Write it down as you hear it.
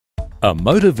A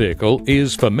motor vehicle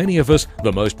is, for many of us,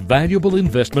 the most valuable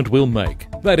investment we'll make.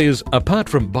 That is, apart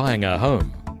from buying a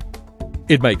home.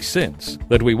 It makes sense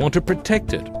that we want to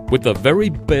protect it with the very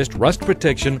best rust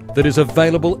protection that is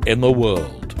available in the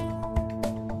world.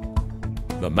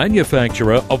 The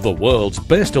manufacturer of the world's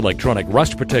best electronic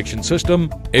rust protection system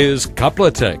is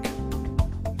Couplertec.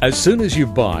 As soon as you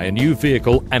buy a new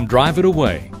vehicle and drive it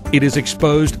away, it is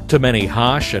exposed to many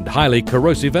harsh and highly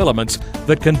corrosive elements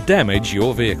that can damage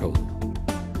your vehicle.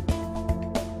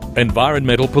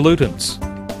 Environmental pollutants,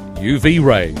 UV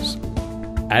rays,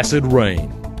 acid rain,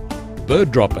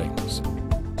 bird droppings,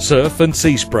 surf and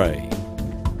sea spray,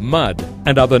 mud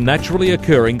and other naturally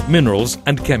occurring minerals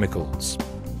and chemicals.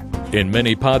 In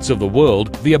many parts of the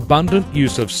world, the abundant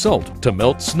use of salt to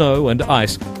melt snow and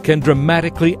ice can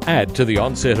dramatically add to the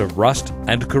onset of rust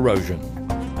and corrosion.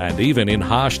 And even in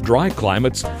harsh, dry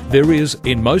climates, there is,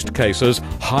 in most cases,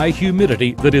 high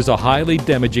humidity that is a highly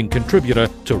damaging contributor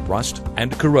to rust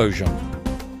and corrosion.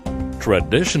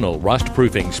 Traditional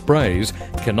rust-proofing sprays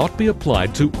cannot be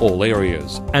applied to all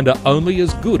areas and are only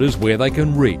as good as where they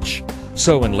can reach.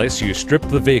 So unless you strip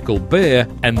the vehicle bare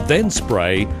and then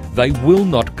spray, they will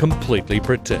not completely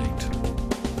protect.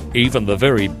 Even the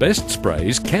very best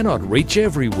sprays cannot reach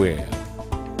everywhere.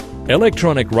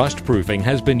 Electronic rust proofing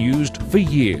has been used for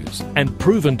years and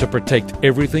proven to protect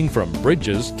everything from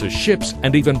bridges to ships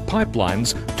and even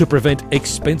pipelines to prevent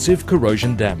expensive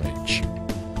corrosion damage.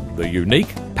 The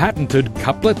unique, patented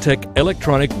Couplertec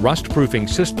electronic rust proofing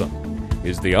system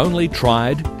is the only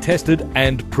tried, tested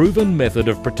and proven method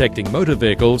of protecting motor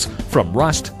vehicles from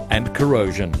rust and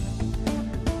corrosion.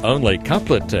 Only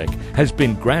Couplertec has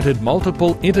been granted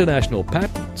multiple international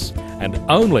patents, and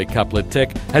only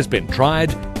Couplertec has been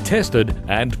tried, tested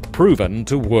and proven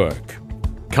to work.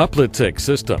 Couplertec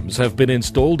systems have been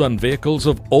installed on vehicles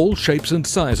of all shapes and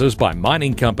sizes by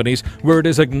mining companies where it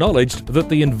is acknowledged that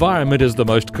the environment is the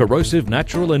most corrosive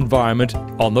natural environment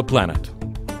on the planet.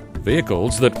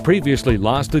 Vehicles that previously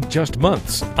lasted just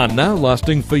months are now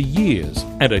lasting for years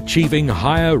and achieving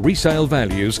higher resale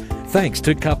values thanks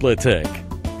to Couplertec.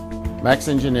 Max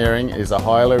Engineering is a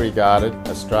highly regarded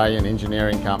Australian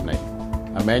engineering company,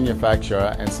 a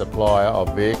manufacturer and supplier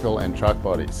of vehicle and truck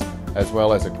bodies, as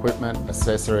well as equipment,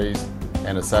 accessories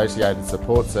and associated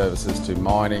support services to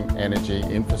mining, energy,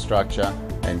 infrastructure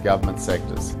and government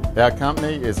sectors. Our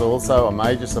company is also a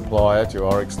major supplier to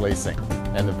Oryx Leasing,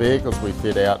 and the vehicles we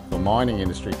fit out for mining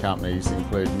industry companies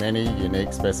include many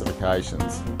unique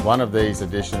specifications. One of these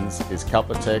additions is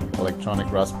Couplertec electronic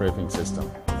rust proofing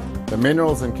system. The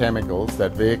minerals and chemicals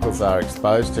that vehicles are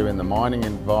exposed to in the mining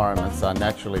environments are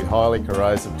naturally highly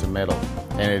corrosive to metal,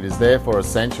 and it is therefore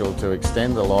essential to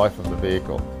extend the life of the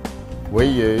vehicle. We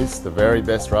use the very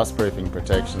best rust proofing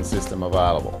protection system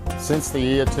available. Since the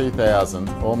year 2000,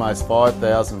 almost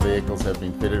 5,000 vehicles have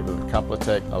been fitted with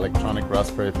Couplertec electronic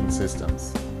rust proofing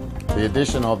systems. The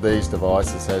addition of these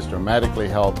devices has dramatically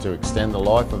helped to extend the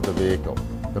life of the vehicle.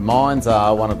 The mines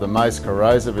are one of the most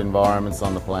corrosive environments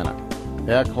on the planet.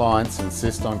 Our clients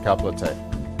insist on Couplertec.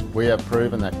 We have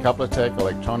proven that Couplertec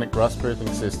electronic rust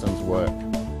proofing systems work.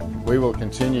 We will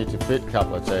continue to fit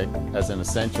Couplertec as an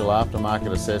essential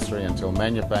aftermarket accessory until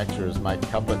manufacturers make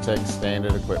Couplertec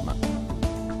standard equipment.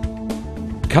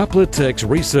 Couplertec's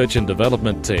research and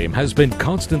development team has been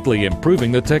constantly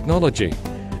improving the technology,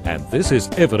 and this is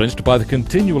evidenced by the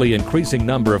continually increasing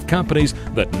number of companies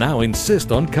that now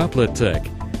insist on Couplertec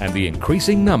and the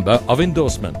increasing number of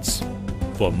endorsements.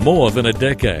 For more than a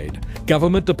decade,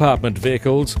 government department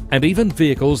vehicles and even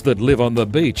vehicles that live on the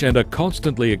beach and are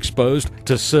constantly exposed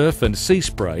to surf and sea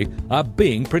spray are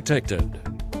being protected.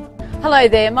 Hello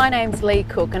there, my name's Lee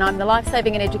Cook and I'm the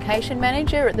Lifesaving and Education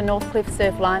Manager at the Northcliffe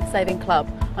Surf Lifesaving Club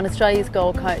on Australia's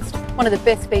Gold Coast, one of the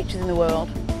best beaches in the world.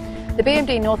 The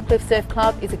BMD Northcliffe Surf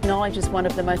Club is acknowledged as one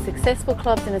of the most successful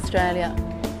clubs in Australia.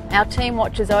 Our team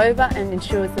watches over and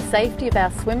ensures the safety of our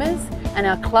swimmers and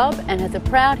our club, and has a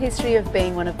proud history of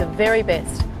being one of the very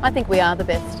best. I think we are the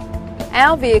best.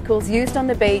 Our vehicles used on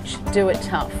the beach do it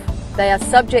tough. They are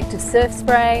subject to surf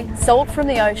spray, salt from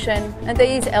the ocean, and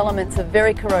these elements are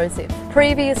very corrosive.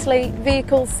 Previously,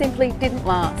 vehicles simply didn't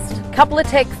last.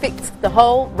 Couplertec fixed the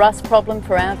whole rust problem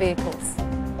for our vehicles.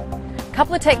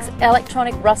 Couplertec's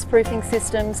electronic rust proofing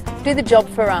systems do the job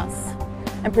for us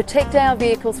and protect our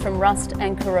vehicles from rust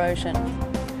and corrosion.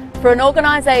 For an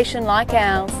organisation like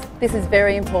ours, this is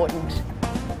very important.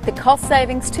 The cost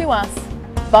savings to us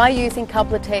by using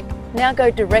Couplertec now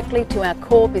go directly to our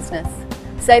core business,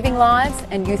 saving lives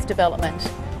and youth development,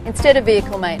 instead of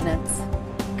vehicle maintenance.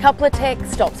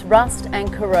 Couplertec stops rust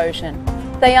and corrosion.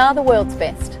 They are the world's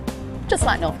best, just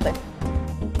like Northcliffe.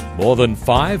 More than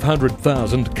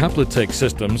 500,000 Couplertec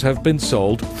systems have been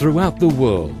sold throughout the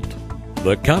world.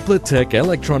 The Couplertec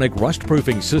electronic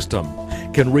rust-proofing system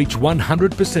can reach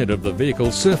 100% of the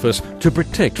vehicle's surface to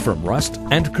protect from rust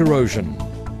and corrosion.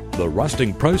 The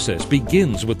rusting process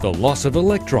begins with the loss of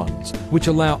electrons, which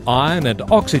allow iron and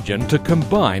oxygen to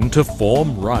combine to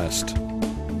form rust.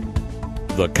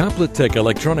 The Couplertec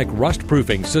electronic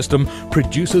rust-proofing system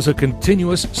produces a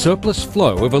continuous surplus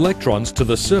flow of electrons to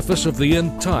the surface of the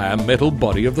entire metal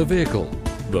body of the vehicle.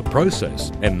 The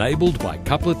process, enabled by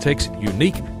Couplertec's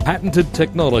unique patented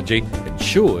technology,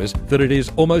 ensures that it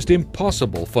is almost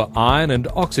impossible for iron and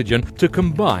oxygen to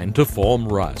combine to form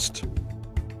rust.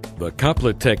 The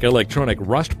Couplertec electronic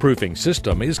rust-proofing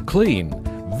system is clean,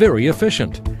 very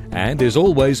efficient, and is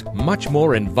always much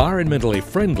more environmentally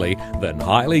friendly than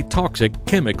highly toxic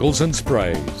chemicals and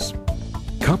sprays.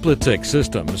 Couplertec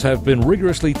systems have been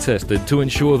rigorously tested to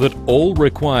ensure that all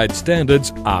required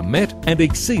standards are met and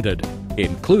exceeded,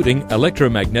 including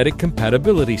electromagnetic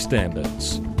compatibility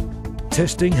standards.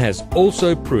 Testing has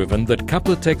also proven that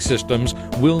Couplertec systems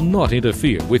will not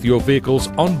interfere with your vehicle's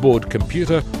onboard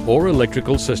computer or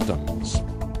electrical systems.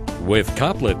 With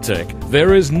Couplertec,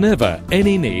 there is never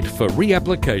any need for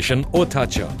reapplication or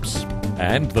touch-ups,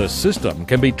 and the system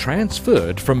can be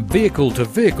transferred from vehicle to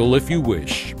vehicle if you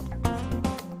wish.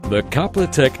 The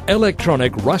Couplertec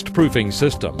electronic rust-proofing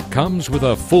system comes with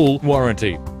a full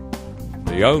warranty.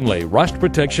 The only rust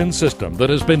protection system that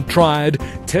has been tried,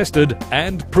 tested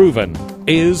and proven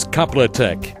is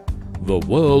Couplertec, the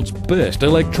world's best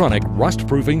electronic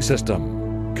rust-proofing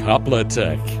system.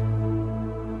 Couplertec.